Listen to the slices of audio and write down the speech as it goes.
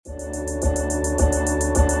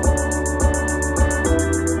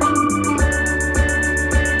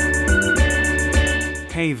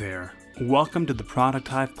Hey there, welcome to the Product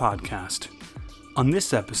Hive podcast. On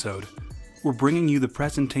this episode, we're bringing you the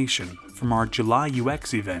presentation from our July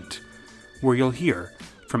UX event, where you'll hear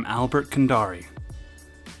from Albert Kandari.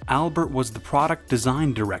 Albert was the product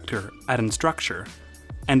design director at Instructure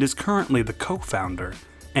and is currently the co-founder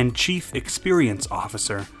and chief experience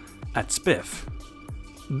officer at Spiff.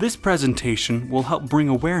 This presentation will help bring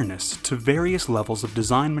awareness to various levels of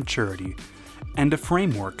design maturity and a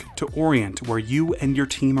framework to orient where you and your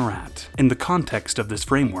team are at. In the context of this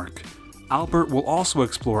framework, Albert will also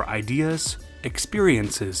explore ideas,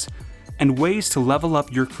 experiences, and ways to level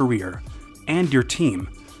up your career and your team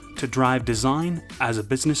to drive design as a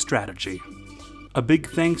business strategy. A big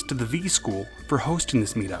thanks to the V-School for hosting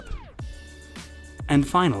this meetup. And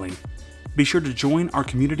finally, be sure to join our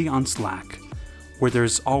community on Slack, where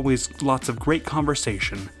there's always lots of great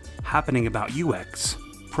conversation happening about UX,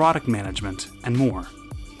 product management, and more.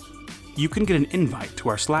 You can get an invite to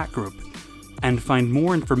our Slack group and find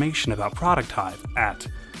more information about Product Hive at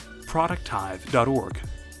producthive.org.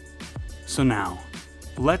 So now,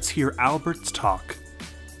 let's hear Albert's talk,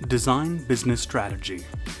 Design Business Strategy.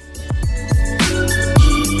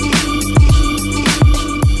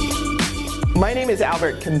 My name is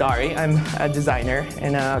Albert Kandari. I'm a designer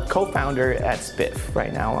and a co-founder at Spiff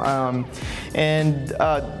right now.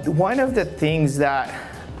 One of the things that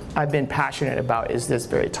I've been passionate about is this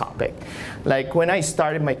very topic. Like when I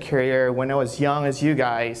started my career, when I was young as you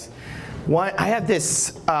guys, I have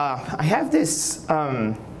this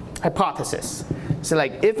hypothesis. So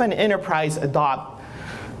like if an enterprise adopt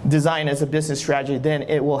design as a business strategy, then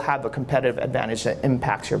it will have a competitive advantage that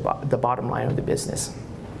impacts the bottom line of the business.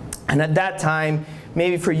 And at that time,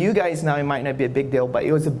 maybe for you guys now it might not be a big deal, but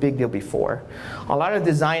it was a big deal before. A lot of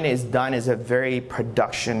design is done as a very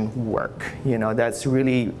production work, that's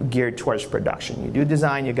really geared towards production. You do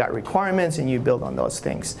design, you got requirements, and you build on those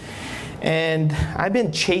things. And I've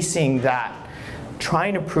been chasing that,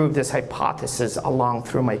 trying to prove this hypothesis along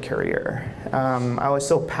through my career. I was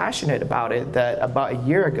so passionate about it that about a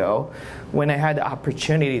year ago, when I had the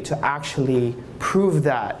opportunity to actually prove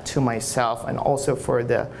that to myself and also for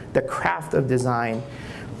the craft of design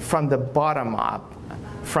from the bottom up,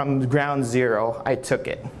 from ground zero, I took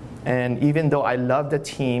it. And even though I loved the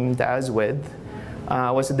team that I was with,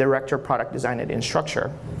 I was the director of product design at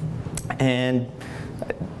Instructure. And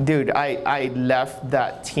dude, I left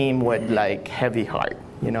that team with like heavy heart.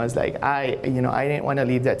 It's like I didn't want to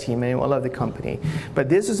leave that team. I love the company, but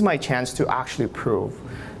this is my chance to actually prove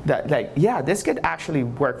that, this could actually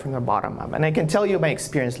work from the bottom up. And I can tell you my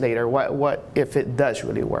experience later. What if it does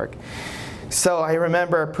really work? So I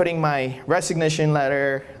remember putting my resignation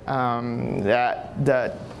letter.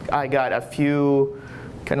 That I got a few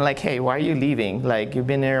kind of like, hey, why are you leaving? Like you've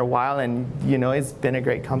been there a while, and it's been a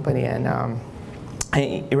great company. And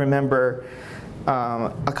I remember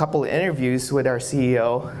a couple of interviews with our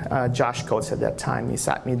CEO, Josh Coates at that time. He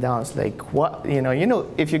sat me down. It's like, what,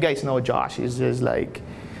 if you guys know Josh, he's just like,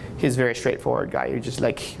 he's a very straightforward guy. You're just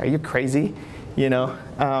like, are you crazy? Are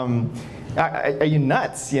you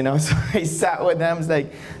nuts? So I sat with them. It's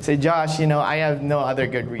like, say, Josh, I have no other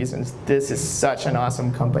good reasons. This is such an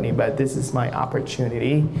awesome company, but this is my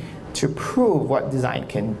opportunity to prove what design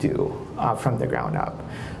can do from the ground up.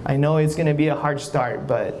 I know it's going to be a hard start,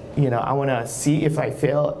 but I want to see if I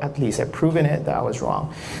fail. At least I've proven it that I was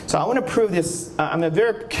wrong. So I want to prove this. I'm a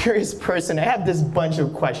very curious person. I have this bunch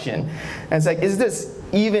of questions, and it's like, is this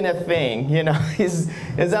even a thing?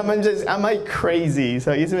 Am I crazy?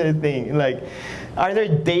 So is it a thing? Like, are there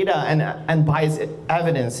data and biased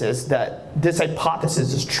evidences that this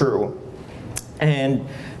hypothesis is true? And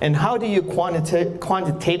how do you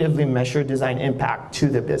quantitatively measure design impact to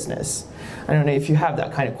the business? I don't know if you have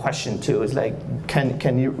that kind of question too. It's like,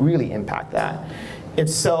 can you really impact that? If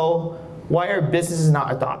so, why are businesses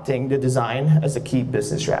not adopting the design as a key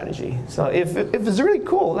business strategy? So if it's really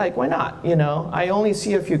cool, like why not? I only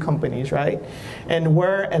see a few companies, right? And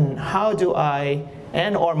where and how do I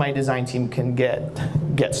or my design team can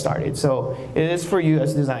get started? So it is for you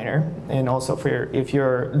as a designer, and also if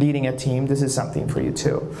you're leading a team, this is something for you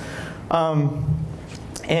too.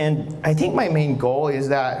 And I think my main goal is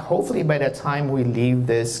that hopefully by the time we leave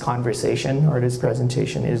this conversation or this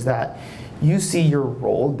presentation is that you see your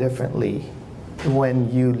role differently when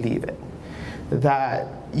you leave it. That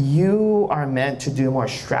you are meant to do more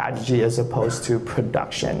strategy as opposed to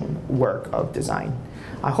production work of design.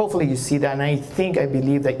 hopefully you see that, and I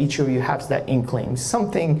believe that each of you has that inkling,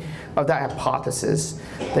 something of that hypothesis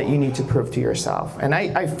that you need to prove to yourself. And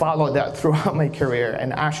I followed that throughout my career,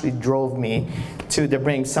 and actually drove me to the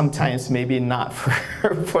brink, sometimes maybe not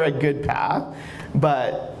for a good path,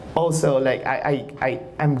 but also like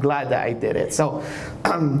I'm glad that I did it. So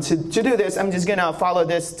to do this, I'm just gonna follow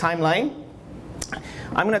this timeline.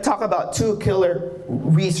 I'm going to talk about 2 killer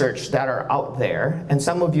research that are out there, and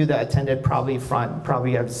some of you that attended probably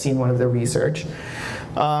have seen one of the research.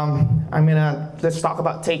 Let's talk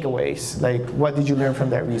about takeaways, like what did you learn from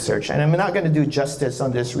that research? And I'm not going to do justice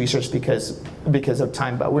on this research because of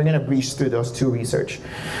time, but we're going to breeze through those 2 research.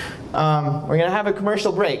 We're going to have a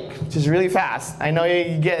commercial break, which is really fast. I know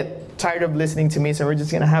you get tired of listening to me, so we're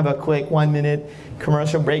just going to have a quick 1-minute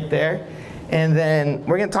commercial break there. And then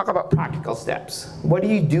we're going to talk about practical steps. What do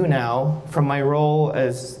you do now from my role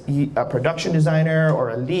as a production designer or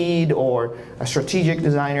a lead or a strategic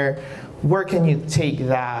designer? Where can you take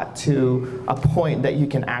that to a point that you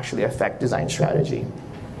can actually affect design strategy?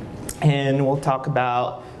 And we'll talk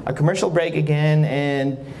about a commercial break again,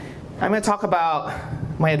 and I'm going to talk about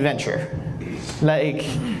my adventure. Like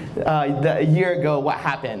a year ago, what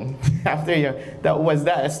happened after a year? Was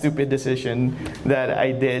that a stupid decision that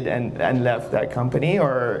I did and left that company,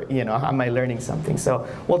 or am I learning something? So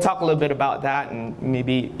we'll talk a little bit about that, and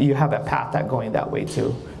maybe you have a path that going that way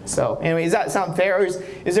too. So anyway, does that sound fair, or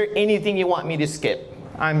is there anything you want me to skip?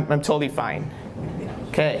 I'm totally fine.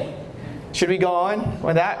 Okay, should we go on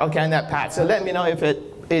with that? Okay, on that path. So let me know if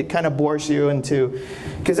it kind of bores you into,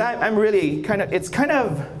 because I'm really it's kind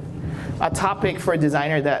of a topic for a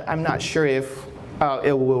designer that I'm not sure if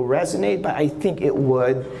it will resonate, but I think it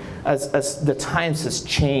would, as the times has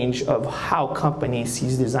changed of how companies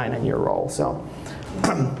sees design in your role. So,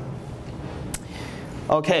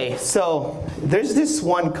 okay, so there's this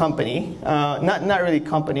one company, not really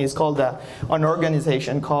company, it's called an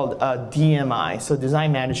organization called DMI, so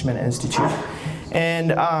Design Management Institute.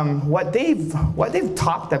 And what they've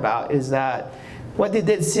talked about is that what they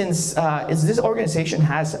did since is this organization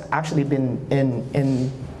has actually been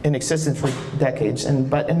in existence for decades,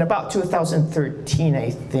 but in about 2013, I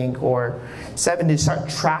think, or 7, they start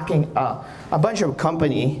tracking a bunch of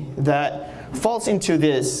company that falls into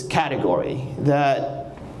this category,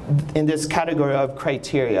 in this category of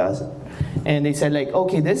criteria. And they said, like,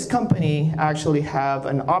 okay, this company actually have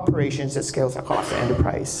an operations that scales across the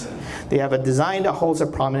enterprise. They have a design that holds a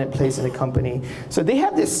prominent place in the company. So they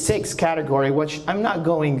have this 6 category, which I'm not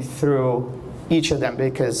going through each of them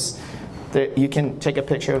because you can take a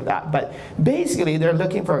picture of that. But basically, they're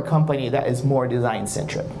looking for a company that is more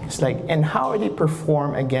design-centric. It's like, and how are they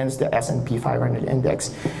perform against the S&P 500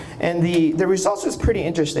 index? And the results was pretty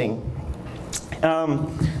interesting.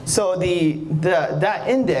 So that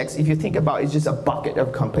index, if you think about it, is just a bucket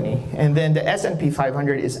of company. And then the S&P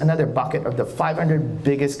 500 is another bucket of the 500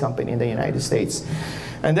 biggest company in the United States.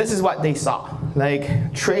 And this is what they saw,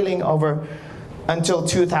 like trailing over until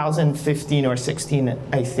 2015 or 16,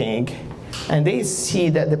 I think. And they see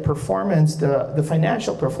that the performance, the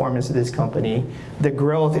financial performance of this company, the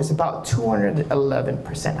growth is about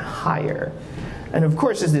 211% higher. And of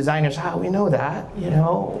course, as designers, we know that,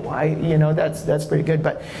 that's pretty good.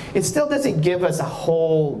 But it still doesn't give us a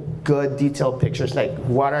whole good detailed pictures, like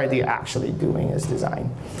what are they actually doing as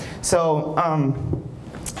design. So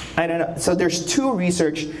I don't know. So there's 2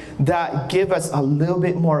 research that give us a little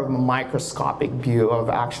bit more of a microscopic view of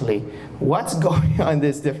actually what's going on in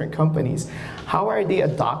these different companies. How are they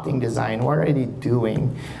adopting design? What are they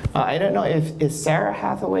doing? I don't know is Sarah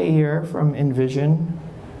Hathaway here from Envision?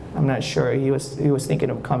 I'm not sure. He was thinking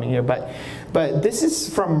of coming here, but this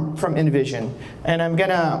is from Envision, and I'm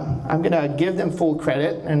gonna give them full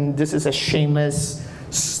credit. And this is a shameless.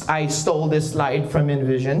 I stole this slide from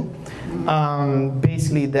Envision.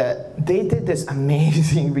 Basically, that they did this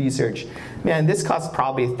amazing research. Man, this costs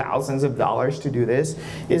probably thousands of dollars to do this.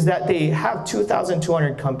 Is that they have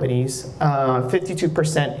 2,200 companies,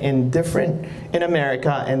 52% in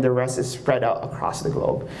America, and the rest is spread out across the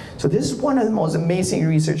globe. So this is one of the most amazing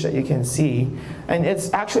research that you can see, and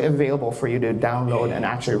it's actually available for you to download and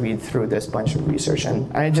actually read through this bunch of research.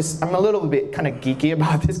 And I'm a little bit kind of geeky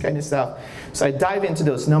about this kind of stuff, so I dive into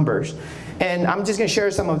those numbers. And I'm just going to share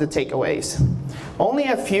some of the takeaways. Only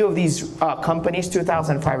a few of these companies,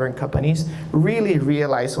 2,500 companies, really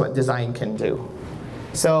realize what design can do.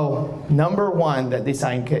 So number 1 that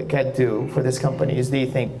design can do for this company is they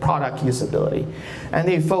think product usability. And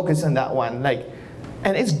they focus on that one.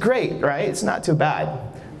 And it's great, right? It's not too bad.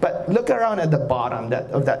 But look around at the bottom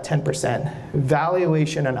of that 10%,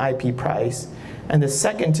 valuation and IP price. And the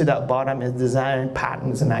second to that bottom is design,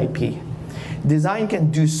 patents, and IP. design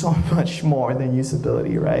can do so much more than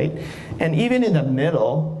usability, right? And even in the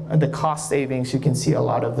middle, the cost savings, you can see a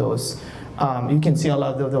lot of those.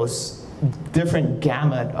 Those different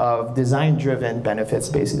gamut of design-driven benefits,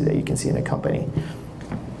 basically, that you can see in a company.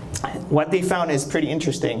 What they found is pretty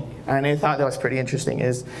interesting, and I thought that was pretty interesting,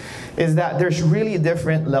 is that there's really a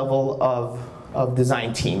different level of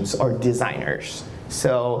design teams or designers.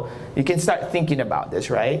 So you can start thinking about this,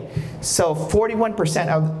 right? So 41%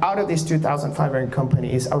 out of these 2,500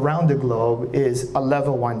 companies around the globe is a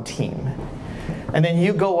level 1 team. And then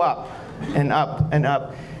you go up and up and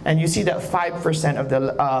up, and you see that 5% of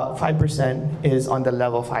the 5% is on the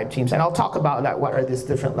level 5 teams. And I'll talk about that, what are these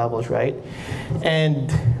different levels, right?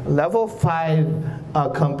 And level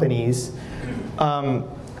 5 companies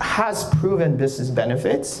has proven business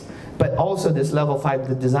benefits, but also this level 5,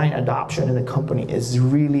 the design adoption in the company is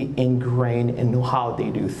really ingrained in how they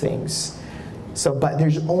do things. So, but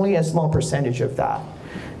there's only a small percentage of that.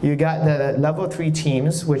 You got the level 3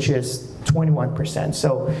 teams, which is 21%.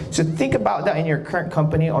 So think about that in your current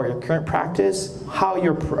company or your current practice, how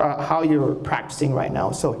you're practicing right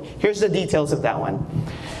now. So here's the details of that one.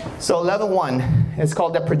 So level 1 is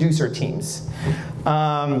called the producer teams.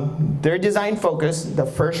 They're design focused. The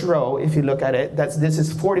first row, if you look at it, this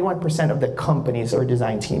is 41% of the companies or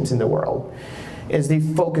design teams in the world, is they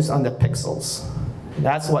focus on the pixels.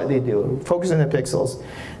 That's what they do, focus on the pixels.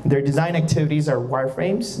 Their design activities are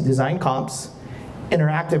wireframes, design comps,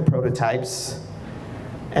 interactive prototypes,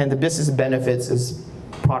 and the business benefits is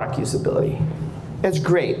product usability. It's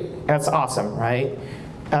great, that's awesome, right?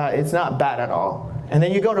 It's not bad at all. And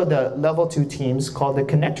then you go to the level 2 teams called the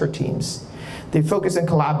connector teams. They focus on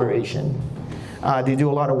collaboration. They do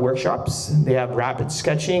a lot of workshops. They have rapid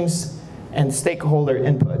sketchings and stakeholder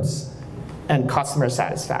inputs. And customer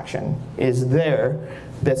satisfaction is their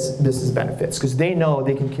business benefits, because they know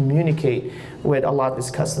they can communicate with a lot of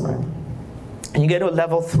this customer. And you get to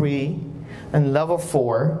level 3 and level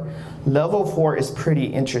 4. Level 4 is pretty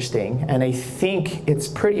interesting, and I think it's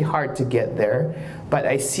pretty hard to get there, but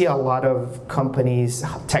I see a lot of companies,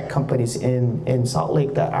 tech companies in Salt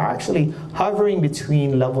Lake that are actually hovering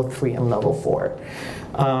between level 3 and level 4.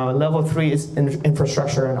 Level 3 is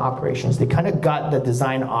infrastructure and operations. They kind of got the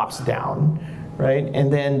design ops down, right?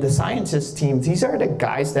 And then the scientist team, these are the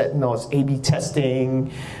guys that knows A/B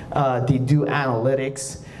testing, they do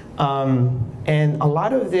analytics, and a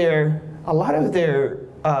lot of their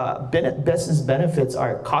business benefits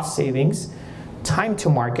are cost savings, time to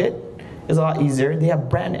market is a lot easier. They have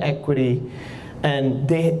brand equity, and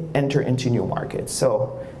they enter into new markets.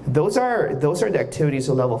 So those are the activities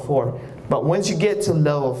of level 4. But once you get to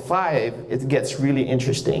level 5, it gets really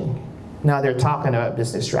interesting. Now they're talking about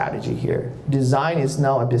business strategy here. Design is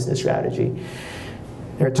now a business strategy.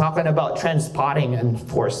 They're talking about trend spotting and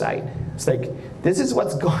foresight. It's like, this is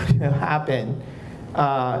what's going to happen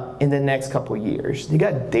in the next couple of years. You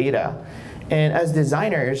got data. And as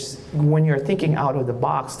designers, when you're thinking out of the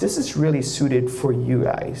box, this is really suited for you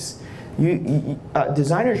guys.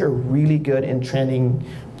 Designers are really good in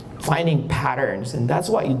finding patterns, and that's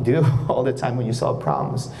what you do all the time when you solve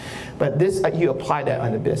problems. But this, you apply that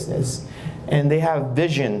on the business. And they have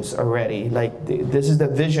visions already, like this is the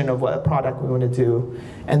vision of what a product we want to do,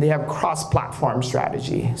 and they have cross-platform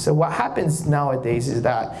strategy. So what happens nowadays is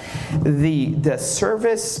that the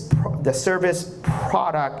service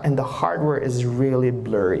product and the hardware is really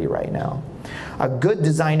blurry right now. Good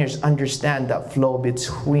designers understand that flow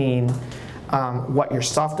between what your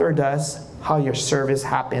software does, how your service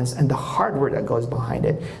happens, and the hardware that goes behind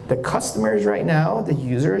it. The customers right now, the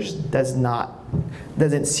users,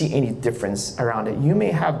 doesn't see any difference around it. You may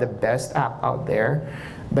have the best app out there,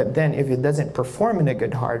 but then if it doesn't perform in a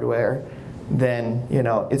good hardware, then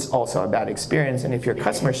it's also a bad experience. And if your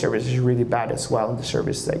customer service is really bad as well, the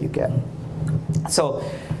service that you get. So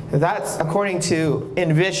that's according to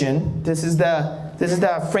Envision. This is the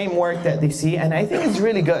framework that they see, and I think it's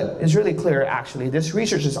really good. It's really clear, actually. This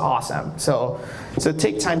research is awesome. So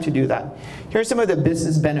take time to do that. Here's some of the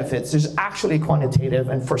business benefits. There's actually quantitative,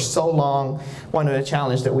 and for so long, one of the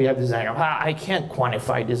challenges that we have designers, I can't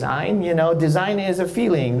quantify design. Design is a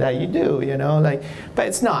feeling that you do. But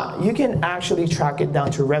it's not. You can actually track it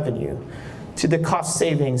down to revenue, to the cost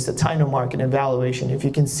savings, the time to market, and valuation. If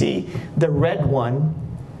you can see the red one,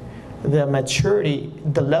 the maturity,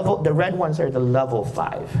 the red ones are the level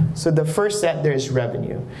 5. So the first set there is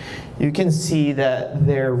revenue. You can see that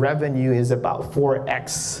their revenue is about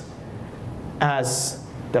 4x as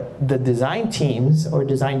the design teams or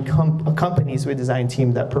design companies with design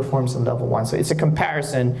team that performs in level 1. So it's a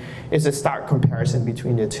comparison, it's a stark comparison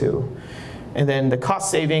between the two. And then the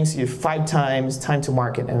cost savings, you have 5 times time to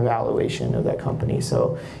market and valuation of that company.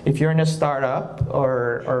 So if you're in a startup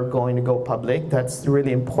or going to go public, that's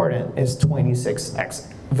really important, is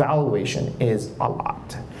 26x valuation is a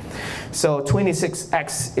lot. So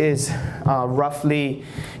 26x is roughly,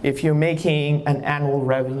 if you're making an annual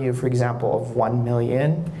revenue, for example, of 1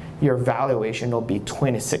 million, your valuation will be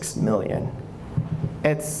 26 million.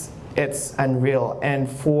 It's unreal. And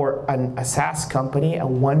for a SaaS company, a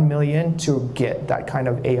 1 million to get that kind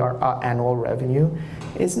of annual revenue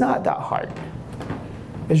is not that hard.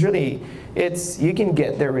 You can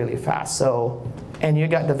get there really fast. So, and you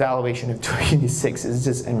got the valuation of 26 is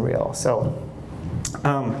just unreal. So,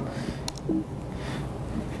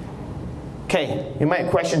 okay, you might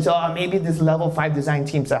question, so maybe this level 5 design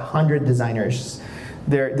team's 100 designers.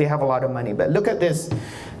 They have a lot of money, but look at this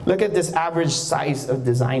average size of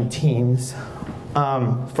design teams.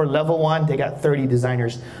 For level 1, they got 30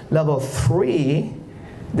 designers. Level 3,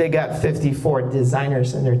 they got 54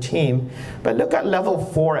 designers in their team. But look at level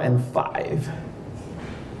 4 and 5.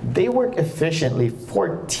 They work efficiently,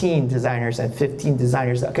 14 designers and 15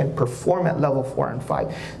 designers that can perform at level 4 and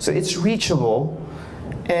 5. So it's reachable,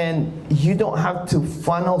 and you don't have to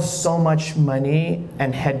funnel so much money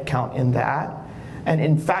and headcount in that. And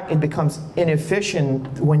in fact, it becomes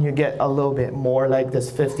inefficient when you get a little bit more like this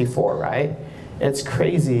 54, right? It's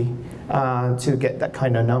crazy to get that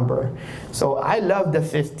kind of number. So I love the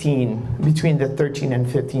 15, between the 13 and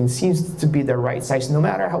 15 seems to be the right size, no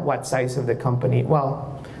matter what size of the company.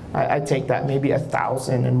 Well, I take that, maybe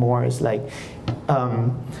 1,000 and more is like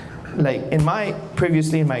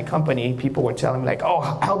previously in my company, people would tell me like,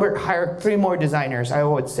 oh, Albert, hire 3 more designers. I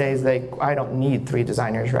would say is like, I don't need 3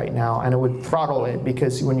 designers right now. And I would throttle it,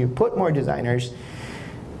 because when you put more designers,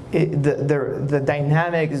 the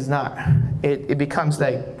dynamic is not, it becomes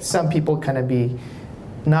like some people kind of be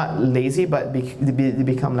not lazy, but they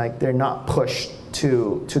become like they're not pushed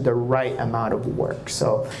to the right amount of work.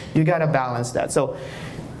 So you got to balance that. So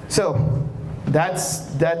that's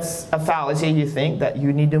a fallacy. You think that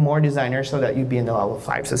you need more designers so that you be in the level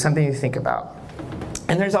 5. So something to think about.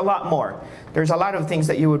 And there's a lot more. There's a lot of things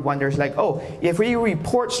that you would wonder, is like, oh, if we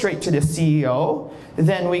report straight to the CEO,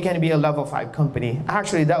 then we can be a level 5 company.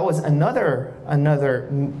 Actually, that was another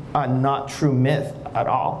not true myth at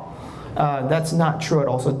all. That's not true at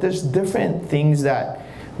all. So there's different things that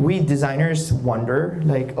we designers wonder,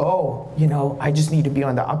 like, oh, I just need to be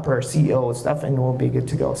on the upper CEO stuff and we'll be good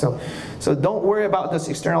to go. So don't worry about those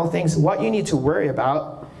external things. What you need to worry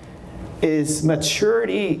about is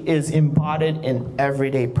maturity is embodied in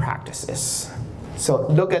everyday practices. So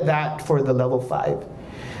look at that for the level 5.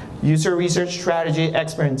 User research, strategy,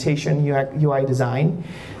 experimentation, UI design.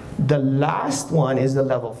 The last one is the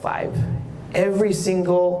level 5. Every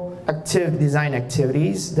single design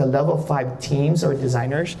activities, the level 5 teams or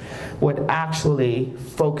designers would actually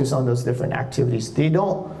focus on those different activities. They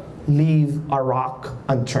don't leave a rock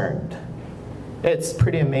unturned. It's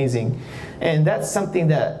pretty amazing. And that's something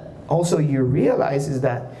that also you realize, is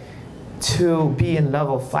that to be in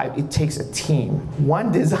level 5, it takes a team.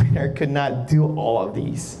 One designer could not do all of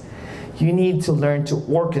these. You need to learn to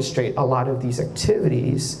orchestrate a lot of these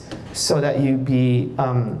activities so that you be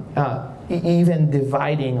even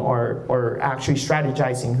dividing or actually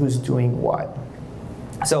strategizing who's doing what.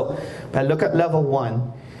 So, but look at level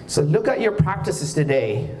 1. So look at your practices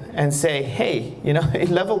today and say, hey, in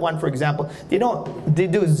level 1, for example, they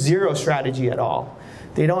do zero strategy at all.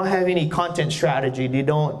 They don't have any content strategy. They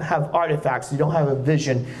don't have artifacts. They don't have a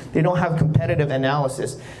vision. They don't have competitive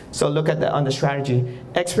analysis. So look at on the strategy.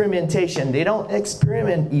 Experimentation. They don't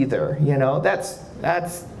experiment either.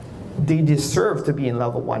 They deserve to be in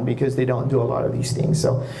level 1 because they don't do a lot of these things.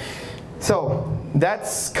 So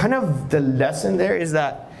that's kind of the lesson there, is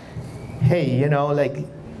that, hey, like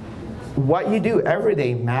what you do every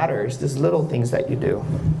day matters. There's little things that you do.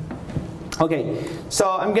 Okay, so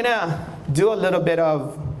I'm gonna do a little bit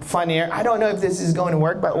of fun here. I don't know if this is going to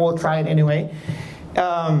work, but we'll try it anyway.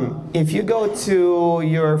 If you go to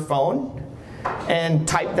your phone and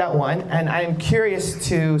type that one, and I'm curious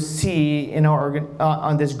to see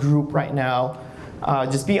on this group right now,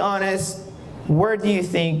 just be honest, where do you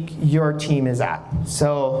think your team is at?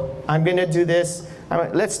 So I'm gonna do this.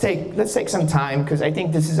 Let's take some time, because I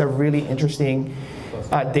think this is a really interesting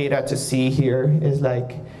data to see here. Is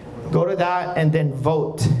like, go to that and then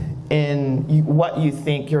vote in what you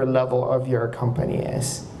think your level of your company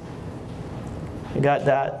is. You got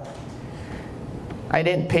that? I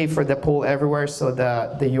didn't pay for the poll everywhere, so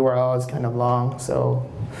the URL is kind of long. So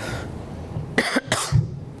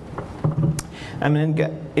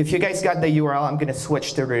if you guys got the URL, I'm gonna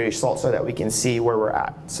switch to the results so that we can see where we're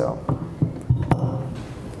at. So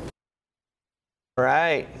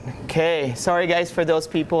Right. Okay. Sorry, guys, for those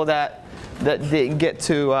people that didn't get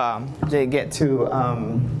to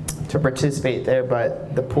participate there,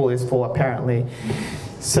 but the pool is full apparently.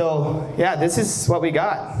 So yeah, this is what we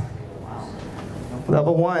got.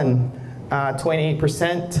 Level 1,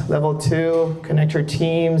 28%. Level 2, connect your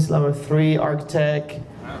teams. Level 3, architect.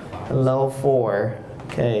 And level 4.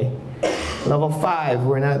 Okay. Level 5,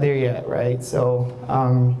 we're not there yet, right? So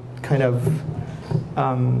kind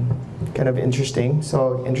of interesting.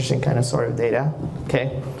 So interesting kind of sort of data.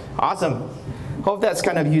 Okay, awesome. Hope that's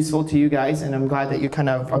kind of useful to you guys, and I'm glad that you kind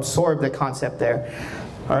of absorbed the concept there.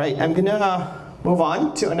 All right, I'm gonna move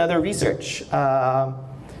on to another research.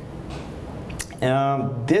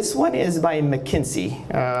 This one is by McKinsey,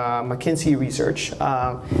 McKinsey Research.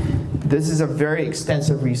 This is a very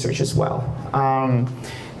extensive research as well.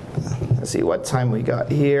 Let's see what time we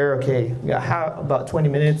got here. Okay, we got about 20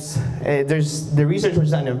 minutes. The research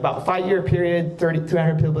was done in about a 5-year period,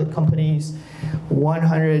 300 public companies,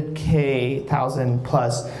 100,000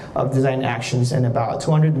 plus of design actions, and about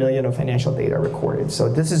 200 million of financial data recorded. So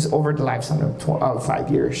this is over the lifespan of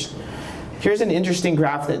 5 years. Here's an interesting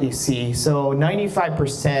graph that you see. So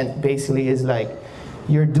 95% basically is like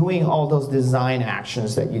you're doing all those design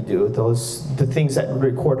actions that you do, the things that were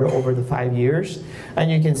recorded over the 5 years. And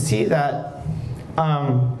you can see that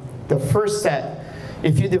the first set,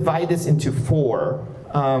 if you divide this into 4,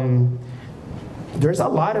 there's a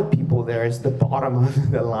lot of people there. It's the bottom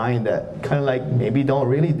of the line that kind of like maybe don't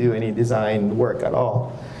really do any design work at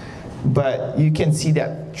all. But you can see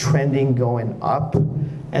that trending going up.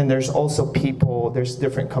 And there's also there's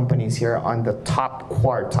different companies here on the top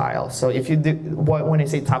quartile. So if you do, when I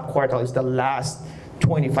say top quartile, it's the last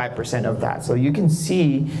 25% of that. So you can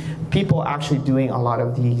see people actually doing a lot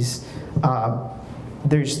of these.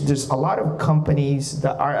 There's a lot of companies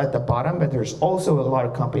that are at the bottom, but there's also a lot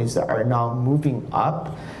of companies that are now moving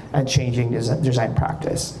up and changing design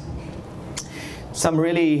practice. Some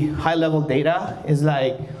really high-level data is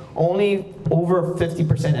like only over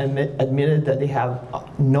 50% admitted that they have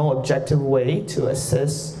no objective way to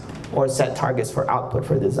assess or set targets for output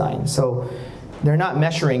for design. So they're not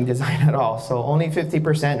measuring design at all. So only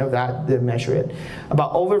 50% of that, they measure it.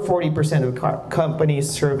 About over 40% of companies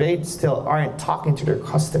surveyed still aren't talking to their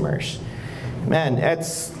customers. Man,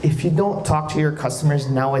 if you don't talk to your customers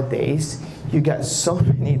nowadays, you got so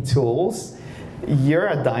many tools. You're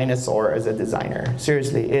a dinosaur as a designer.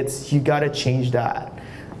 Seriously, you gotta change that.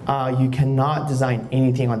 You cannot design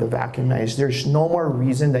anything on the vacuum knives. There's no more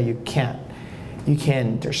reason that you can't.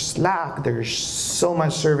 There's Slack, there's so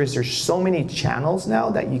much service, there's so many channels now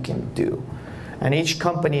that you can do. And each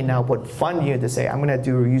company now would fund you to say, I'm gonna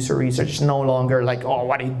do user research. It's no longer like, oh,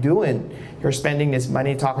 what are you doing? You're spending this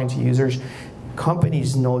money talking to users.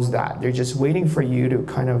 Companies knows that. They're just waiting for you to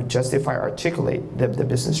kind of justify, articulate the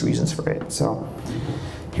business reasons for it. So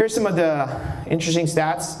here's some of the interesting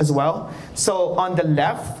stats as well. So on the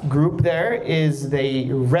left group there is the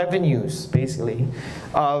revenues, basically,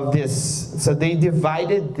 of this. So they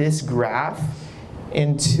divided this graph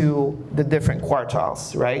into the different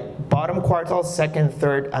quartiles, right? Bottom quartile, second,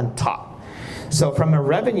 third, and top. So from a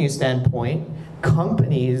revenue standpoint,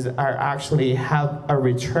 companies are actually have a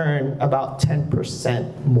return about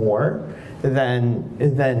 10% more than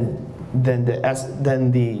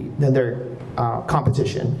their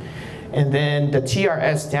competition. And then the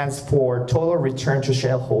TRS stands for total return to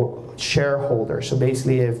shareholder. So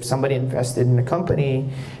basically, if somebody invested in a company,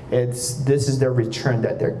 this is their return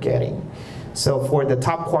that they're getting. So for the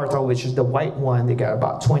top quartile, which is the white one, they got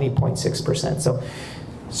about 20.6%.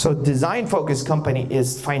 So design-focused company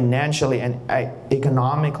is financially and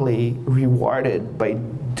economically rewarded by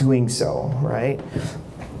doing so, right?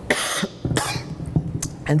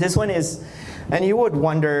 And this one is, and you would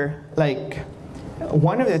wonder, like,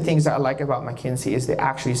 one of the things that I like about McKinsey is they're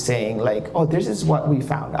actually saying, like, oh, this is what we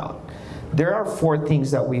found out. There are 4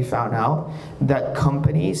 things that we found out that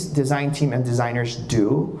companies, design team, and designers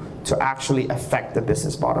do to actually affect the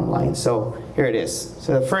business bottom line. So here it is.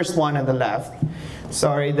 So the first one on the left,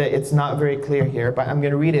 sorry that it's not very clear here, but I'm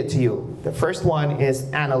going to read it to you. The first one is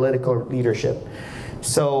analytical leadership.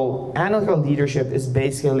 So analytical leadership is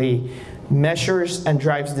basically measures and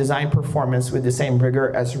drives design performance with the same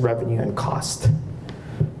rigor as revenue and cost.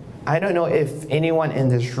 I don't know if anyone in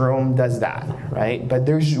this room does that, right? But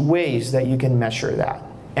there's ways that you can measure that.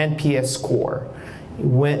 NPS score,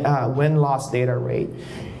 win-loss data rate.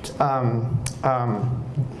 I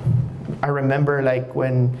remember like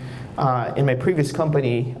when in my previous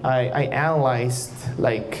company, I analyzed,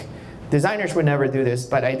 like, designers would never do this,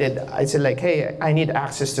 but I said like, hey, I need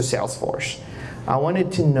access to Salesforce. I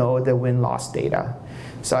wanted to know the win-loss data.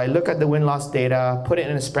 So I look at the win-loss data, put it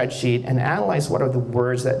in a spreadsheet, and analyze what are the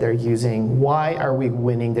words that they're using. Why are we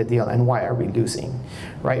winning the deal, and why are we losing?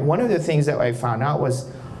 Right? One of the things that I found out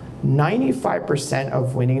was 95%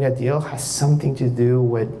 of winning a deal has something to do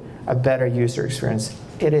with a better user experience.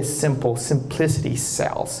 It is simple. Simplicity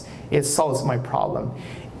sells. It solves my problem.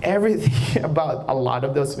 Everything about a lot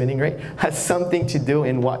of those winning rate has something to do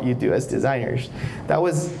in what you do as designers. That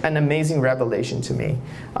was an amazing revelation to me.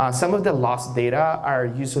 Some of the lost data are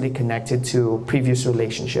usually connected to previous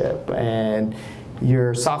relationship, and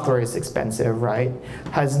your software is expensive, right?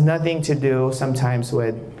 Has nothing to do sometimes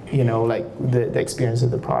with, like the experience of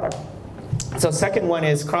the product. So second one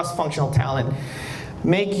is cross-functional talent.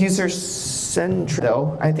 Make user-centric,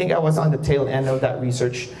 though. I think I was on the tail end of that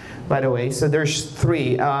research, by the way. So there's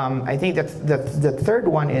 3. I think that the third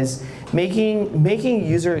one is making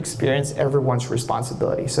user experience everyone's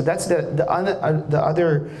responsibility. So that's the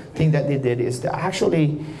other thing that they did is to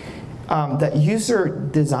actually that user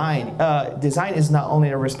design. Design is not only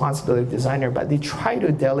a responsibility of the designer, but they try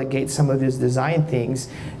to delegate some of these design things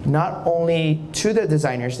not only to the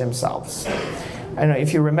designers themselves. I don't know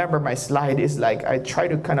if you remember my slide is like I try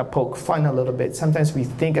to kind of poke fun a little bit. Sometimes we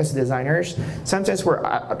think as designers, sometimes we're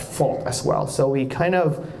at fault as well. So we kind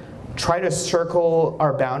of try to circle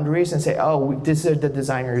our boundaries and say, oh, this is what the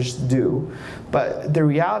designers do. But the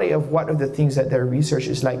reality of what are the things that their research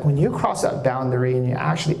is like, when you cross that boundary and you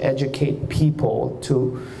actually educate people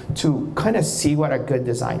to kind of see what a good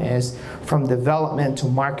design is, from development to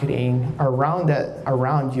marketing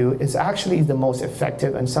around you, is actually the most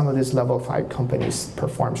effective, and some of these level 5 companies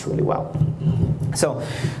performs really well. So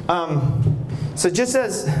just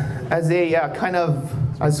as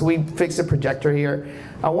we fix the projector here,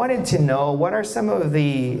 I wanted to know what are some of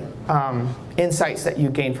the insights that you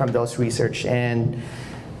gained from those research. And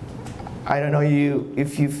I don't know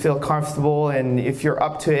if you feel comfortable and if you're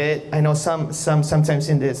up to it. I know sometimes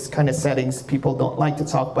in this kind of settings people don't like to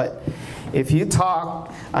talk, but if you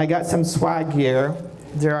talk, I got some swag here.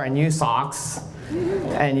 There are new socks,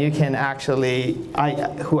 and you can actually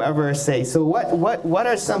whoever say. So what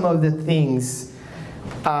are some of the things,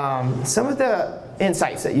 some of the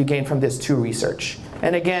insights that you gained from this 2 research?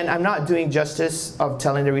 And again, I'm not doing justice of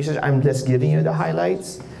telling the research, I'm just giving you the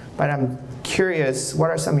highlights, but I'm curious, what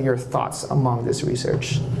are some of your thoughts among this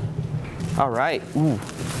research? All right. Ooh.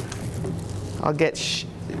 I'll get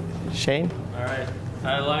Shane. All right.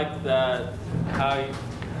 I like that how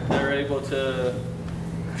they're able to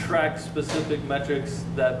track specific metrics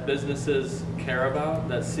that businesses care about,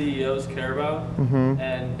 that CEOs care about,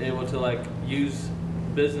 and able to use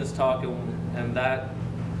business talk and that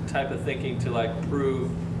type of thinking to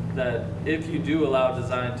prove that if you do allow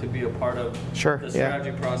design to be a part of the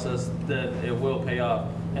strategy process, then it will pay off.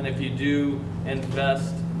 And if you do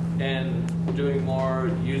invest in doing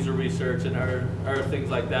more user research and other things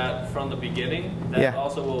like that from the beginning, that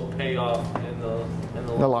also will pay off in the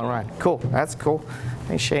long run. Cool. That's cool.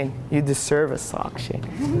 Hey Shane, you deserve a sock, Shane.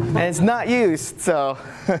 And it's not used, so.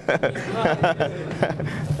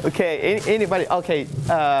 Okay. Anybody? Okay.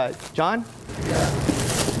 John. Yeah.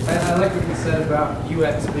 I like what you said about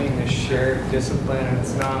UX being a shared discipline, and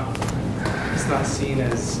it's not seen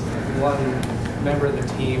as one member of the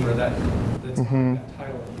team or that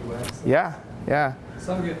title of UX. Yeah.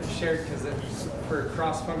 Some get shared because for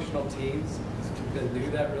cross-functional teams that do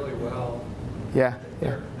that really well.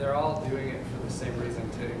 They're all doing it for the same reason,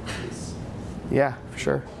 to increase. Yeah, for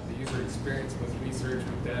sure. The user experience with research,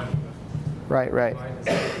 with dev. Right.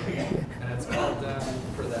 And it's all done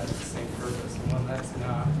for that same purpose. And when that's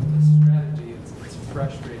not the strategy, it's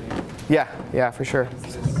frustrating. Yeah, for sure.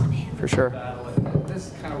 For sure. Battle. And this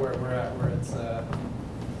is kind of where we're at, where it's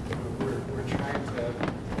we're trying to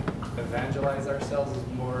evangelize ourselves as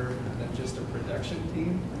more than just a production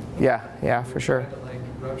team. Yeah, for sure. To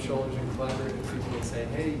rub shoulders and collaborate with people and say,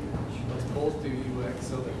 hey, let's both do UX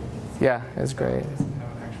so that. Yeah, that's great. Have an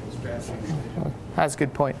actual strategy. That's a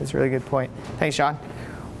good point. That's a really good point. Thanks, Sean.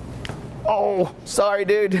 Oh, sorry,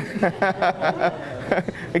 dude.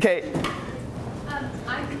 Okay.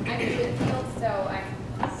 I'm new to the field, so I'm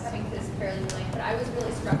coming to this fairly late, but I was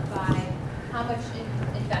really struck by how much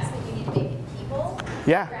investment you need to make in people.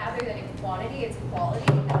 Rather than in quantity, it's quality,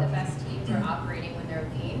 and the best teams are operating when they're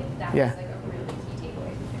lean. That was a really key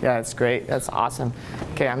takeaway. Yeah, that's great. That's awesome.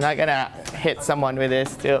 Okay, I'm not gonna hit someone with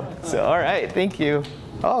this too. So, all right, thank you.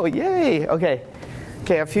 Oh, yay. Okay,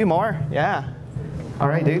 a few more. Yeah. All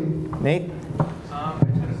right, dude. Nate. I just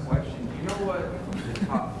had a question. Do you know what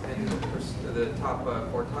the top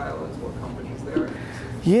quartile is? What companies there?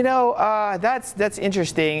 That's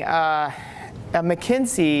interesting.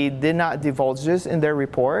 McKinsey did not divulge this in their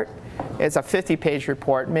report. It's a 50-page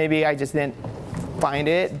report. Maybe I just didn't find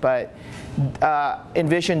it, but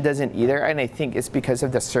Envision doesn't either, and I think it's because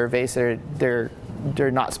of the surveys. They're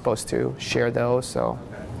not supposed to share those. So,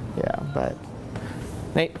 yeah. But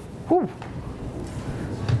Nate, whew.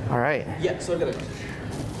 All right. Yeah. So I've got a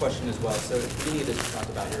question as well. So you needed to talk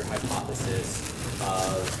about your hypothesis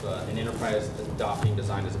of an enterprise adopting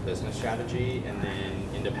design as a business strategy, and then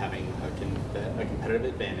end up having a competitive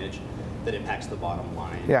advantage that impacts the bottom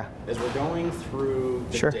line. Yeah. As we're going through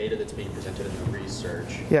the Sure. data that's being presented in the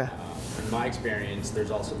research, Yeah. In my experience,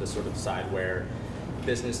 there's also this sort of side where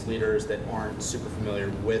business leaders that aren't super familiar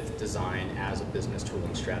with design as a business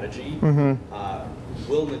tooling strategy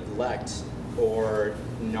will neglect or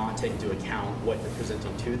not take into account what you're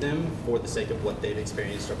presenting to them for the sake of what they've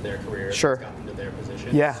experienced over their career Sure. that's gotten to their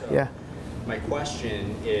position. Yeah, So yeah. my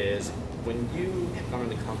question is, when you have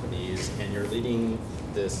gone into companies and you're leading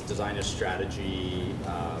this designer strategy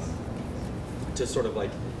to sort of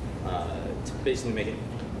like, to basically make it,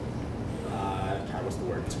 what's the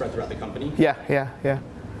word, spread throughout the company? Yeah.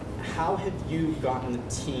 How have you gotten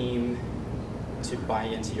the team to buy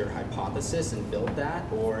into your hypothesis and build that?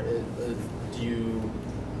 Or do you,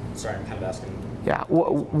 sorry, I'm kind of asking. Yeah,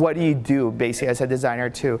 what do you do basically as a designer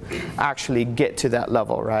to actually get to that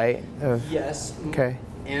level, right? Yes. Okay.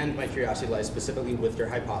 And my curiosity lies specifically with your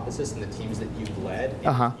hypothesis and the teams that you've led.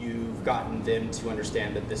 And you've gotten them to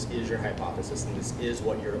understand that this is your hypothesis and this is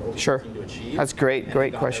what you're looking to achieve. That's great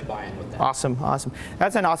question. Awesome.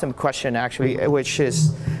 That's an awesome question, actually, which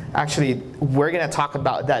is actually, we're going to talk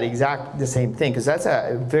about the same thing, because that's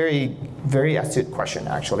a very, very astute question,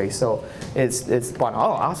 actually. So it's fun. Oh,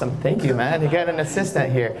 awesome. Thank you, man. You got an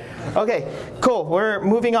assistant here. Okay, cool. We're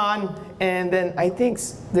moving on. And then I think,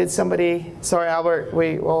 did somebody, sorry, Albert,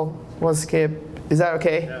 we'll skip. Is that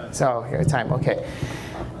okay? Yeah. So, here, time, okay.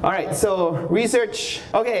 All right, so research.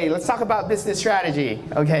 Okay, let's talk about business strategy.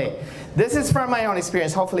 Okay, this is from my own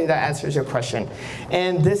experience. Hopefully that answers your question.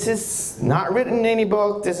 And this is not written in any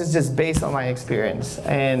book. This is just based on my experience.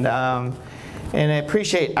 And I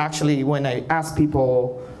appreciate, actually, when I ask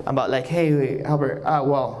people about like, hey, Albert,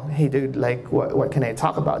 hey, dude, like, what can I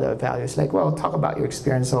talk about the values? Like, well, talk about your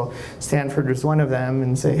experience. So Stanford was one of them,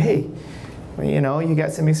 and say, hey, you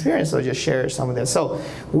got some experience, so just share some of this. So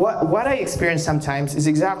what I experience sometimes is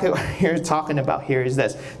exactly what you're talking about here is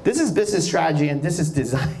this. This is business strategy and this is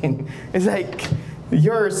design. It's like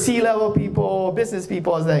your C-level people, business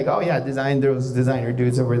people is like, oh yeah, those designer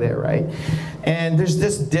dudes over there, right? And there's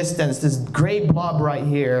this distance, this gray blob right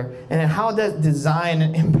here, and how does design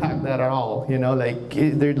impact that at all?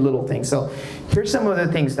 They're little things. So here's some of the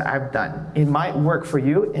things that I've done. It might work for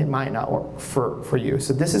you, it might not work for you.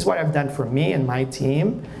 So this is what I've done for me and my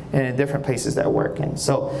team and in different places that I work in.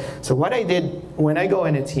 So what I did when I go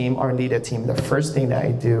in a team or lead a team, the first thing that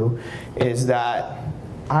I do is that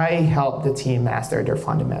I help the team master their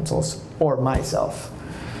fundamentals, or myself.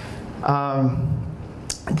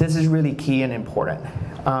 This is really key and important.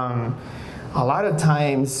 A lot of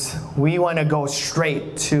times we want to go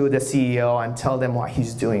straight to the CEO and tell them what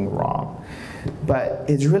he's doing wrong. But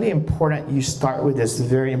it's really important you start with this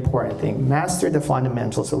very important thing. Master the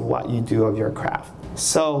fundamentals of what you do of your craft.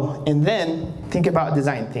 So, and then think about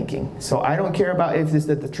design thinking. So I don't care about if this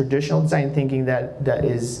is the traditional design thinking that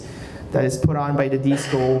is put on by the D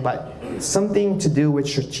School, but something to do with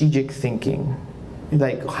strategic thinking.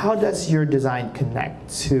 Like, how does your design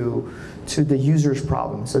connect to the user's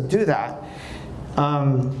problem? So do that.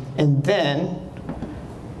 And then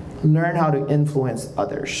learn how to influence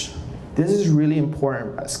others. This is really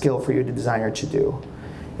important skill for you, the designer, to do.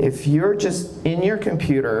 If you're just in your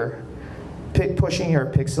computer, pushing your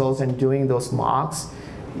pixels and doing those mocks,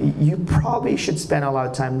 you probably should spend a lot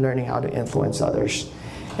of time learning how to influence others.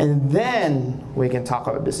 And then we can talk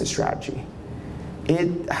about business strategy.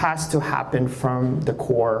 It has to happen from the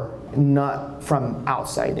core, not from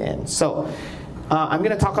outside in. So I'm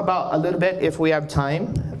going to talk about a little bit, if we have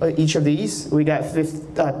time, each of these. We got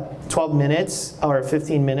 12 minutes or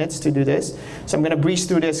 15 minutes to do this. So I'm going to breeze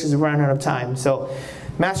through this because we're running out of time. So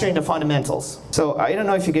mastering the fundamentals. So I don't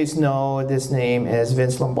know if you guys know, this name is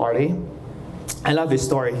Vince Lombardi. I love his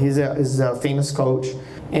story. He's a famous coach.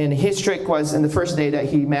 And his trick was, in the first day that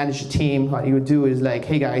he managed a team, what he would do is like,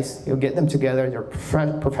 hey guys, he'll get them together, they're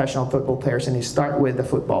professional football players, and he start with the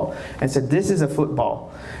football. And said, this is a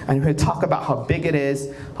football. And he'll talk about how big it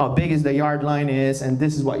is, how big is the yard line is, and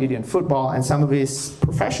this is what you do in football. And some of his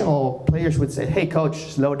professional players would say, hey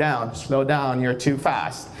coach, slow down, you're too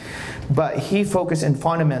fast. But he focused in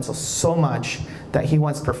fundamentals so much that he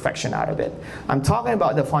wants perfection out of it. I'm talking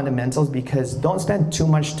about the fundamentals because don't spend too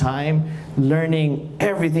much time learning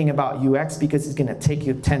everything about UX because it's gonna take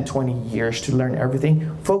you 10, 20 years to learn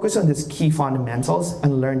everything. Focus on these key fundamentals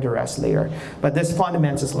and learn the rest later. But this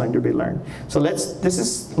fundamentals learn to be learned. So this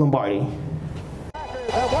is Lombardi.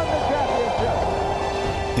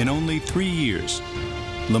 In only 3 years,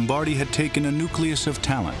 Lombardi had taken a nucleus of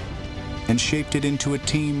talent and shaped it into a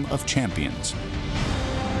team of champions.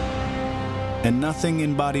 And nothing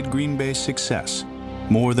embodied Green Bay's success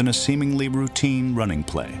more than a seemingly routine running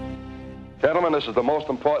play. Gentlemen, this is the most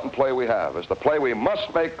important play we have. It's the play we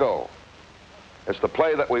must make go. It's the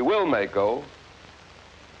play that we will make go.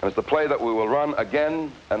 And it's the play that we will run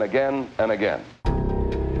again and again and again.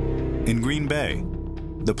 In Green Bay,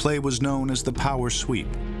 the play was known as the power sweep.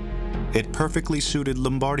 It perfectly suited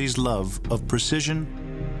Lombardi's love of precision,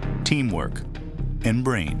 teamwork, and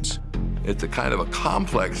brains. It's a kind of a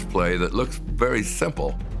complex play that looks very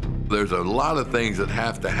simple. There's a lot of things that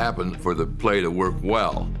have to happen for the play to work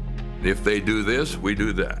well. If they do this, we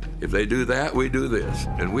do that. If they do that, we do this.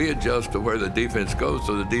 And we adjust to where the defense goes,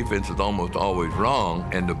 so the defense is almost always wrong,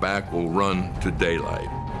 and the back will run to daylight.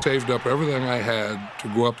 Saved up everything I had to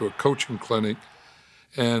go up to a coaching clinic,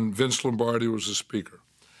 and Vince Lombardi was the speaker.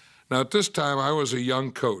 Now, at this time, I was a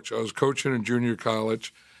young coach. I was coaching in junior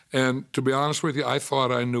college, and to be honest with you, I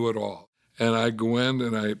thought I knew it all. And I go in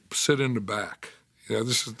and I sit in the back. You know,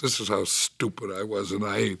 this is how stupid I was and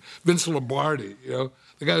naive. Vince Lombardi, you know,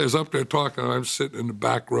 the guy that's up there talking, and I'm sitting in the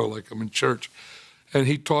back row like I'm in church. And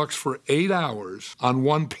he talks for 8 hours on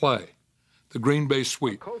one play, the Green Bay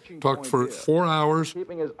sweep. Talked for 4 hours.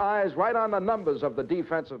 Keeping his eyes right on the numbers of the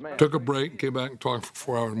defensive man. Took a break and came back and talked for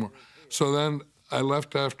 4 hours more. So then I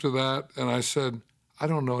left after that, and I said, I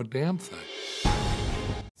don't know a damn thing.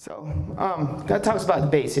 So that talks about the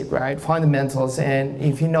basic, right? Fundamentals. And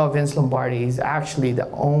if you know Vince Lombardi, he's actually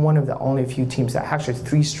one of the only few teams that actually has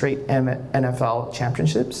 3 straight NFL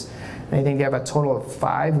championships. And I think they have a total of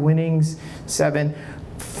 5 winnings, 7.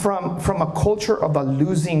 From a culture of a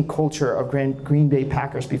losing culture of Green Bay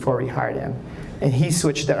Packers before we hired him. And he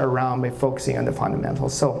switched that around by focusing on the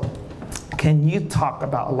fundamentals. So can you talk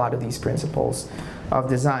about a lot of these principles of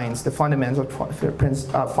designs, the fundamentals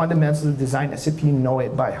of design as if you know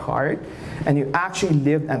it by heart and you actually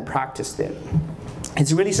lived and practiced it?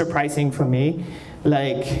 It's really surprising for me,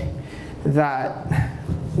 like that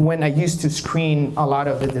when I used to screen a lot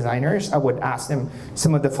of the designers, I would ask them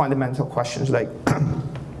some of the fundamental questions like,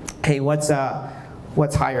 hey, what's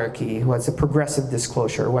hierarchy? What's a progressive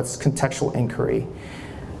disclosure? What's contextual inquiry?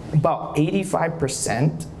 About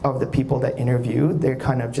 85% of the people that interview, they're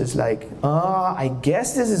kind of just like, I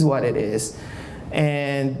guess this is what it is.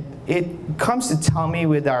 And it comes to tell me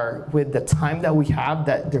with the time that we have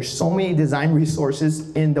that there's so many design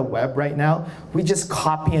resources in the web right now, we just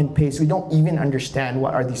copy and paste. We don't even understand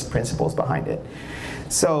what are these principles behind it.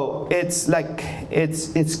 So it's like,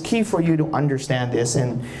 it's key for you to understand this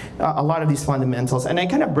and a lot of these fundamentals. And I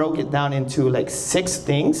kind of broke it down into like 6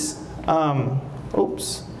 things.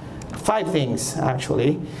 5 things,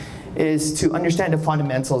 actually, is to understand the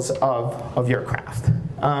fundamentals of your craft.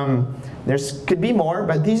 There's could be more,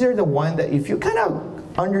 but these are the ones that if you kind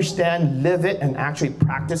of understand, live it, and actually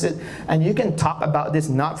practice it, and you can talk about this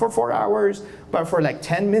not for 4 hours, but for like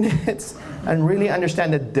 10 minutes, and really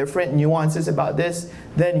understand the different nuances about this,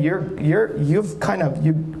 then you've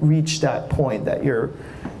reached that point that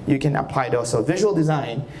you can apply those. So visual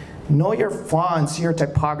design. Know your fonts, your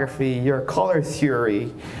typography, your color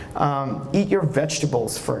theory. Eat your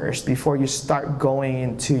vegetables first before you start going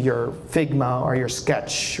into your Figma or your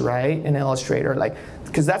Sketch, right? In Illustrator,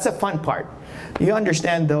 because that's a fun part. You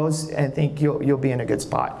understand those, I think you'll be in a good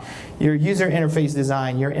spot. Your user interface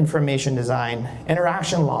design, your information design,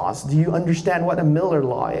 interaction laws. Do you understand what a Miller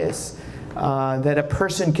law is? That a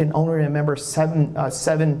person can only remember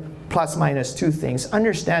seven plus minus 2 things.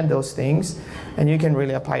 Understand those things, and you can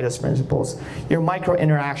really apply those principles. Your micro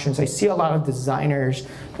interactions. I see a lot of designers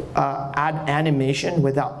add animation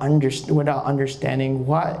without understanding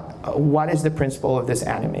what is the principle of this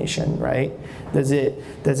animation, right? Does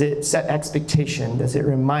it set expectation? Does it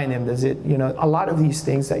remind them? Does it, a lot of these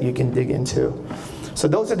things that you can dig into. So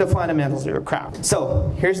those are the fundamentals of your craft.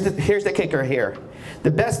 So here's the kicker here.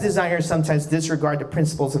 The best designers sometimes disregard the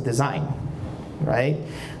principles of design, right?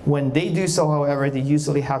 When they do so, however, they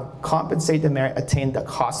usually have compensate the merit, attain the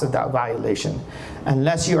cost of that violation.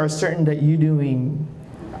 Unless you are certain that you're doing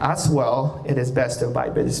as well, it is best to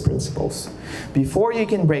abide by these principles. Before you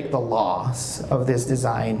can break the laws of this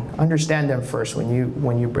design, understand them first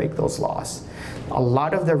when you break those laws. A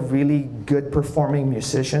lot of the really good performing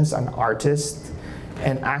musicians and artists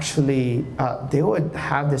and actually they would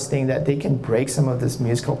have this thing that they can break some of these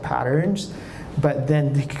musical patterns, but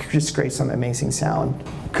then they could just create some amazing sound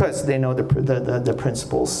because they know the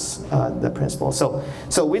principles.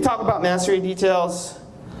 So we talk about mastery details.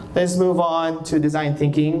 Let's move on to design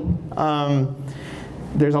thinking.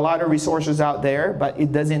 There's a lot of resources out there, but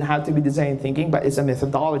it doesn't have to be design thinking, but it's a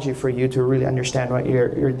methodology for you to really understand what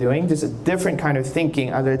you're doing. This is a different kind of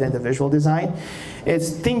thinking other than the visual design. It's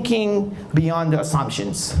thinking beyond the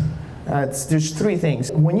assumptions. There's three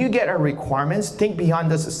things. When you get our requirements, think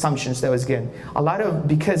beyond those assumptions that was given.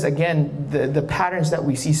 Because again, the patterns that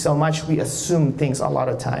we see so much, we assume things a lot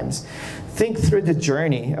of times. Think through the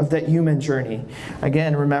journey of that human journey.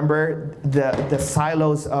 Again, remember the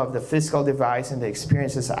silos of the physical device and the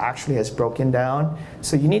experiences actually has broken down.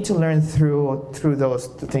 So you need to learn through those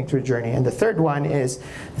to think through journey. And the third one is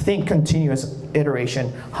think continuous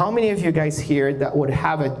iteration. How many of you guys here that would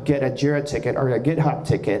get a Jira ticket or a GitHub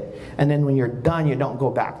ticket, and then when you're done, you don't go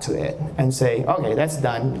back to it and say, okay, that's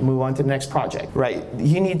done, move on to the next project, right?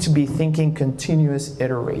 You need to be thinking continuous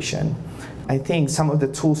iteration. I think some of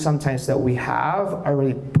the tools sometimes that we have are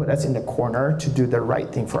really put us in the corner to do the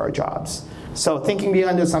right thing for our jobs. So thinking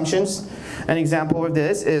beyond the assumptions, an example of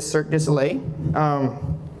this is Cirque du Soleil.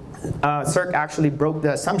 Cirque actually broke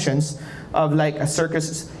the assumptions of like a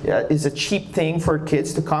circus is a cheap thing for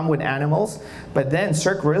kids to come with animals, but then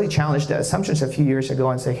Cirque really challenged the assumptions a few years ago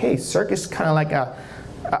and say, hey, Cirque is kind of like an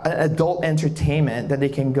adult entertainment that they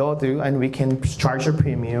can go through, and we can charge a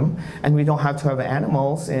premium, and we don't have to have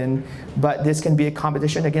animals but this can be a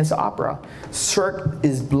competition against the opera. Cirque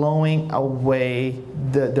is blowing away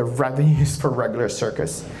the revenues for regular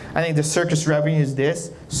circus. I think the circus revenue is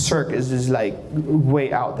this. Cirque is just like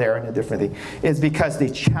way out there in a different thing. It's because they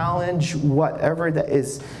challenge whatever that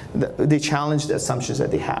is, they challenge the assumptions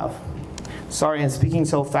that they have. Sorry, I'm speaking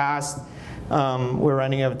so fast. We're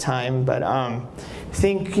running out of time, but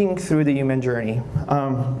thinking through the human journey.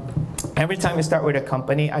 Every time I start with a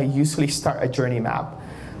company, I usually start a journey map.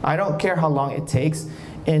 I don't care how long it takes,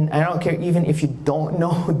 and I don't care even if you don't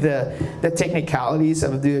know the technicalities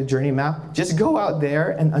of the journey map. Just go out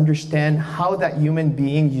there and understand how that human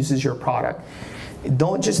being uses your product.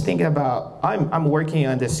 Don't just think about, I'm working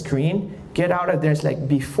on this screen. Get out of there. It's like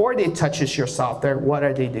before they touches your software, what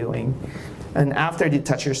are they doing? And after they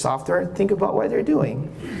touch your software, think about what they're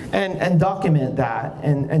doing. And document that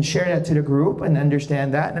and share that to the group and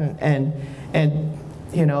understand that. And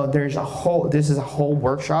you know, this is a whole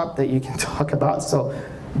workshop that you can talk about.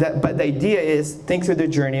 But the idea is think through the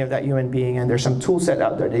journey of that human being, and there's some tool set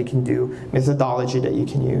out there that you can do, methodology that you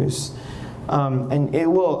can use. And it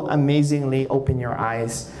will amazingly open your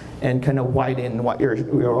eyes and kind of widen what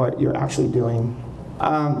you're actually doing.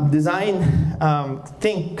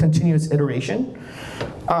 Think continuous iteration.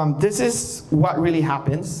 This is what really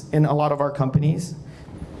happens in a lot of our companies,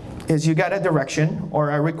 is you got a direction or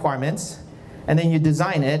a requirements, and then you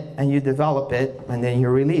design it, and you develop it, and then you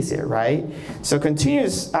release it, right? So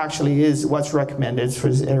continuous actually is what's recommended for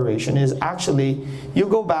this iteration, is actually you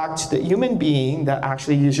go back to the human being that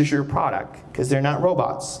actually uses your product, because they're not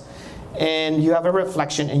robots. And you have a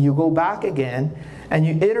reflection, and you go back again, and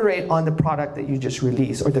you iterate on the product that you just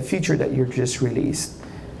released, or the feature that you just released.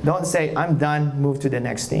 Don't say, I'm done, move to the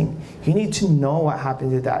next thing. You need to know what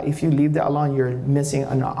happened to that. If you leave that alone, you're missing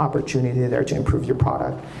an opportunity there to improve your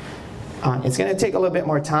product. It's gonna take a little bit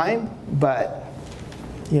more time, but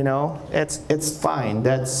you know, it's fine.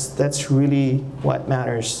 That's really what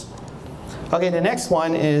matters. Okay, the next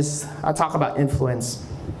one is, I'll talk about influence.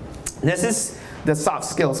 This is the soft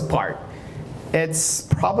skills part. It's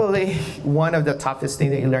probably one of the toughest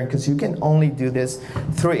things that you learn, because you can only do this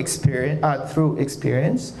through experience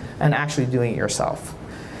and actually doing it yourself.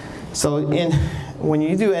 So when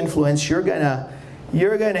you do influence, you're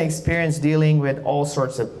gonna experience dealing with all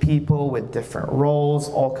sorts of people with different roles,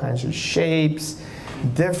 all kinds of shapes,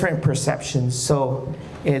 different perceptions. So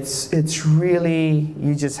it's really,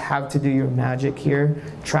 you just have to do your magic here,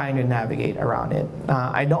 trying to navigate around it.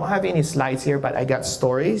 I don't have any slides here, but I got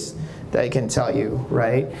stories that I can tell you,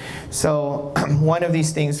 right? So one of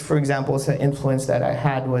these things, for example, is an influence that I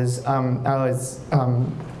had was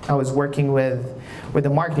I was working with the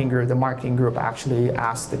marketing group. The marketing group actually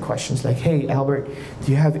asked the questions like, hey, Albert,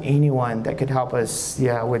 do you have anyone that could help us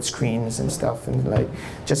with screens and stuff, and like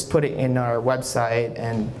just put it in our website?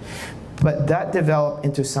 But that developed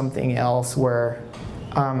into something else where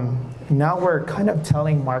now we're kind of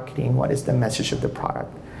telling marketing what is the message of the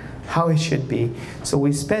product, how it should be. So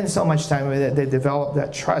we spend so much time with it, they develop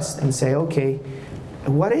that trust and say, okay,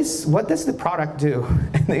 what does the product do?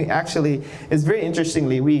 And actually, it's very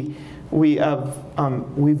interestingly, we've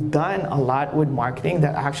done a lot with marketing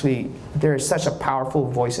that actually there is such a powerful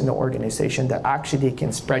voice in the organization that actually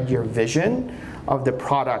can spread your vision of the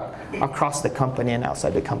product across the company and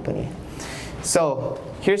outside the company. So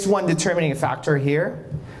here's one determining factor here.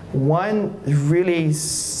 One really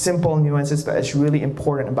simple nuances, but it's really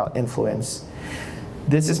important about influence.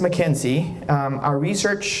 This is McKinsey. Our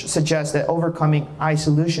research suggests that overcoming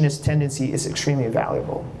isolationist tendency is extremely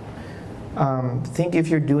valuable. Think if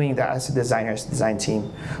you're doing that as a design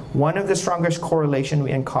team. One of the strongest correlation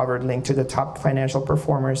we uncovered linked to the top financial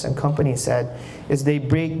performers and companies said is they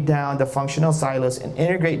break down the functional silos and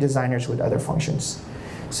integrate designers with other functions.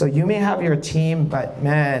 So you may have your team, but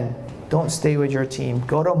man, don't stay with your team.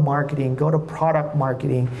 Go to marketing, go to product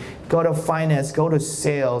marketing, go to finance, go to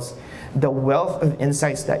sales. The wealth of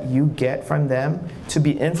insights that you get from them to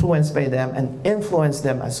be influenced by them and influence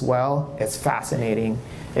them as well, it's fascinating.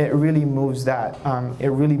 It really moves that.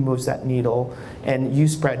 Needle, and you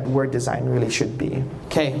spread where design really should be.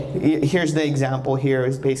 Okay, here's the example. Here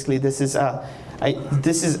is basically this is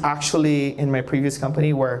actually in my previous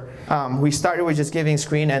company where we started with just giving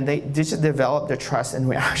screen, and they just developed the trust, and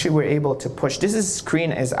we actually were able to push. This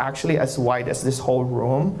screen is actually as wide as this whole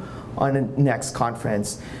room on the next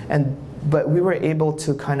conference, but we were able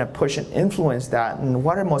to kind of push and influence that, and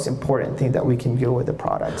what are the most important things that we can do with the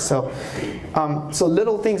product. So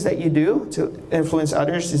little things that you do to influence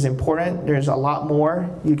others is important. There's a lot more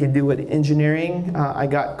you can do with engineering. I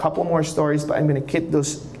got a couple more stories, but I'm going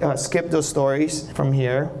to skip those stories from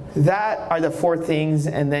here. That are the 4 things,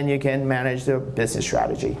 and then you can manage the business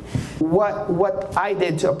strategy. What I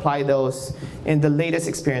did to apply those in the latest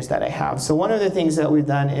experience that I have. So one of the things that we've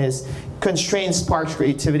done is constraint sparks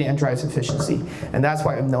creativity and drives efficiency. And that's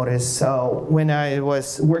what I've noticed. So when I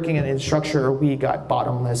was working at Instructure, we got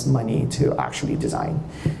bottomless money to actually design,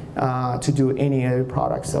 to do any other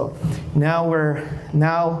product. So now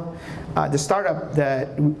the startup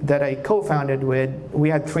that I co-founded with, we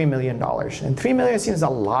had $3 million. And $3 million seems a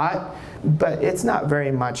lot, but it's not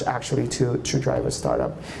very much actually to drive a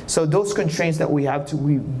startup. So those constraints that we have to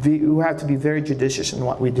be very judicious in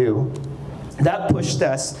what we do. That pushed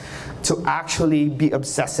us to actually be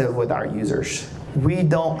obsessive with our users. We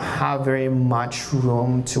don't have very much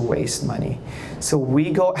room to waste money. So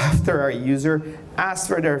we go after our user, ask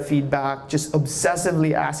for their feedback, just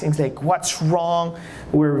obsessively asking like, what's wrong?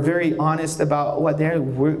 We're very honest about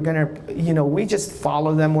we just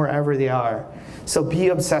follow them wherever they are. So be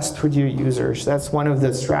obsessed with your users. That's one of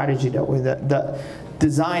the strategy that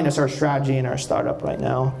design is our strategy in our startup right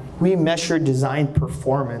now. We measure design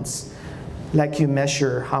performance like you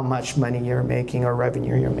measure how much money you're making or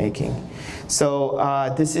revenue you're making. So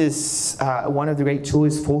this is one of the great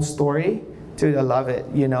tools, FullStory. Dude, I love it.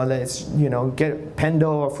 Let's get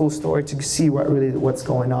Pendo or FullStory to see what's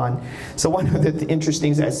going on. So one of the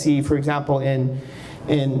interesting things I see, for example, in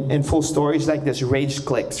FullStory is like this rage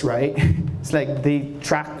clicks, right? It's like they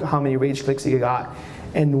track how many rage clicks you got,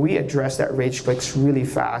 and we address that rage clicks really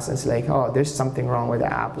fast. It's like, oh, there's something wrong with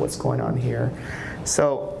the app. What's going on here?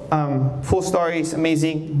 So FullStory is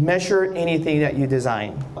amazing. Measure anything that you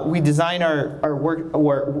design. We design our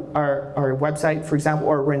website, for example,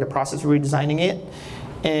 or we're in the process of redesigning it,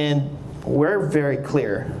 and we're very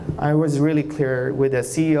clear. I was really clear with the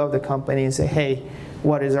CEO of the company and say, hey,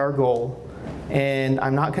 what is our goal? And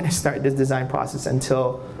I'm not going to start this design process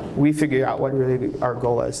until we figure out what really our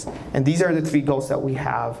goal is. And these are the 3 goals that we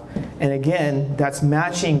have. And again, that's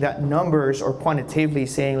matching that numbers or quantitatively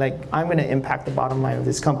saying like, I'm going to impact the bottom line of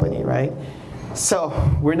this company, right? So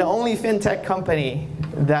we're the only fintech company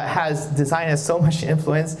that has design has so much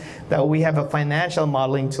influence that we have a financial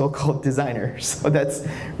modeling tool called Designer. So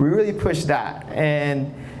we really push that.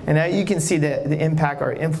 And now you can see the impact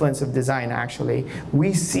or influence of design actually.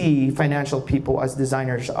 We see financial people as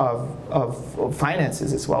designers of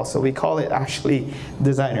finances as well. So we call it actually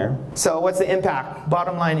Designer. So what's the impact?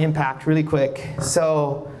 Bottom line impact, really quick.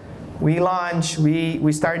 So we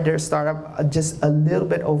started their startup just a little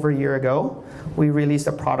bit over a year ago. We released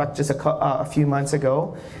a product just a few months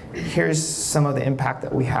ago. Here's some of the impact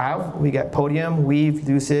that we have. We got Podium, Weave,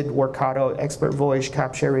 Lucid, Workato, Expert Voice,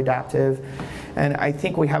 Capture, Adaptive. And I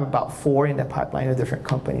think we have about 4 in the pipeline of different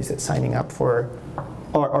companies that's signing up for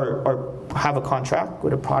or have a contract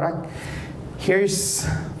with a product. Here's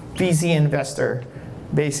VC Investor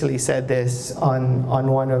basically said this on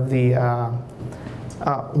one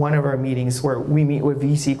of our meetings where we meet with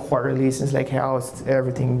VC quarterly. It's like, how's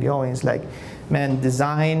everything going? It's like, man,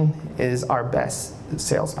 design is our best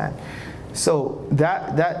salesman. So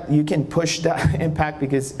that you can push that impact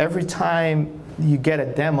because every time you get a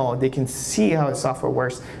demo, they can see how the software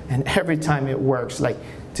works, and every time it works, like,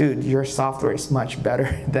 dude, your software is much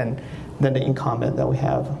better than the incumbent that we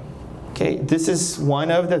have. Okay, this is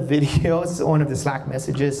one of the videos, one of the Slack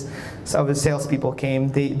messages. Some of the salespeople came.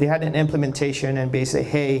 They had an implementation and basically,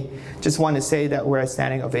 hey, just want to say that we're at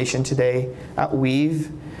standing ovation today at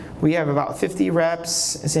Weave. We have about 50 reps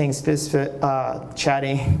saying spiff,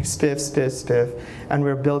 chatting, spiff, and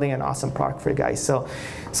we're building an awesome product for you guys. So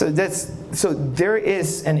there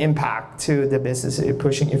is an impact to the business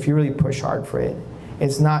if you really push hard for it.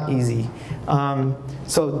 It's not easy.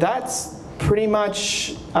 So that's pretty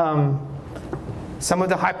much some of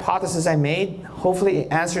the hypotheses I made. Hopefully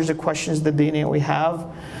it answers the questions at the beginning we have.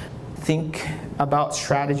 Think about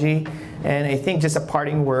strategy. And I think just a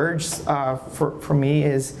parting words for me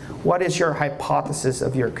is, what is your hypothesis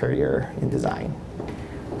of your career in design?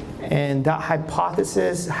 And that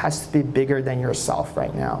hypothesis has to be bigger than yourself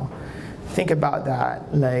right now. Think about that,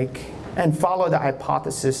 and follow the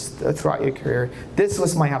hypothesis throughout your career. This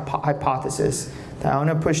was my hypothesis, that I want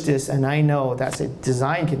to push this, and I know that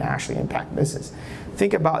design can actually impact business.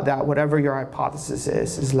 Think about that, whatever your hypothesis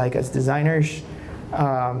is like, as designers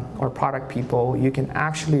or product people, you can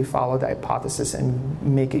actually follow the hypothesis and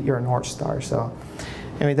make it your North Star. So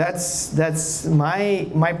anyway, that's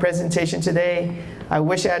my presentation today. I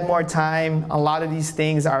wish I had more time. A lot of these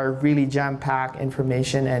things are really jam-packed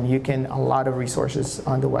information, and a lot of resources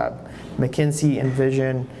on the web. McKinsey,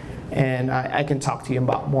 Envision, and I can talk to you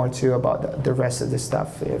about more too about the rest of this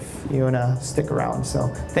stuff if you want to stick around. So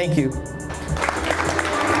thank you.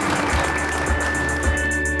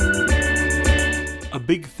 A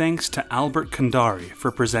big thanks to Albert Kandari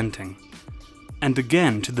for presenting, and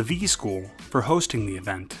again to the V-School for hosting the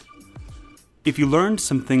event. If you learned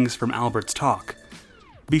some things from Albert's talk,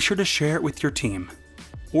 be sure to share it with your team,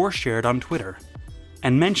 or share it on Twitter,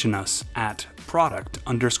 and mention us at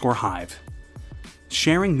product_hive.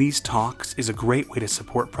 Sharing these talks is a great way to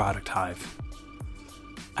support Product Hive.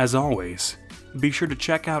 As always, be sure to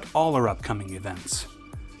check out all our upcoming events.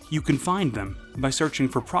 You can find them by searching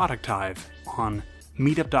for Product Hive on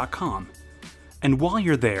meetup.com. And while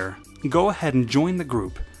you're there, go ahead and join the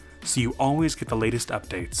group so you always get the latest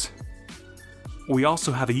updates. We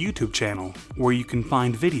also have a YouTube channel where you can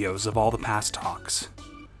find videos of all the past talks.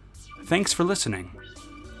 Thanks for listening.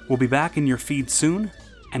 We'll be back in your feed soon,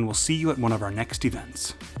 and we'll see you at one of our next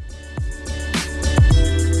events.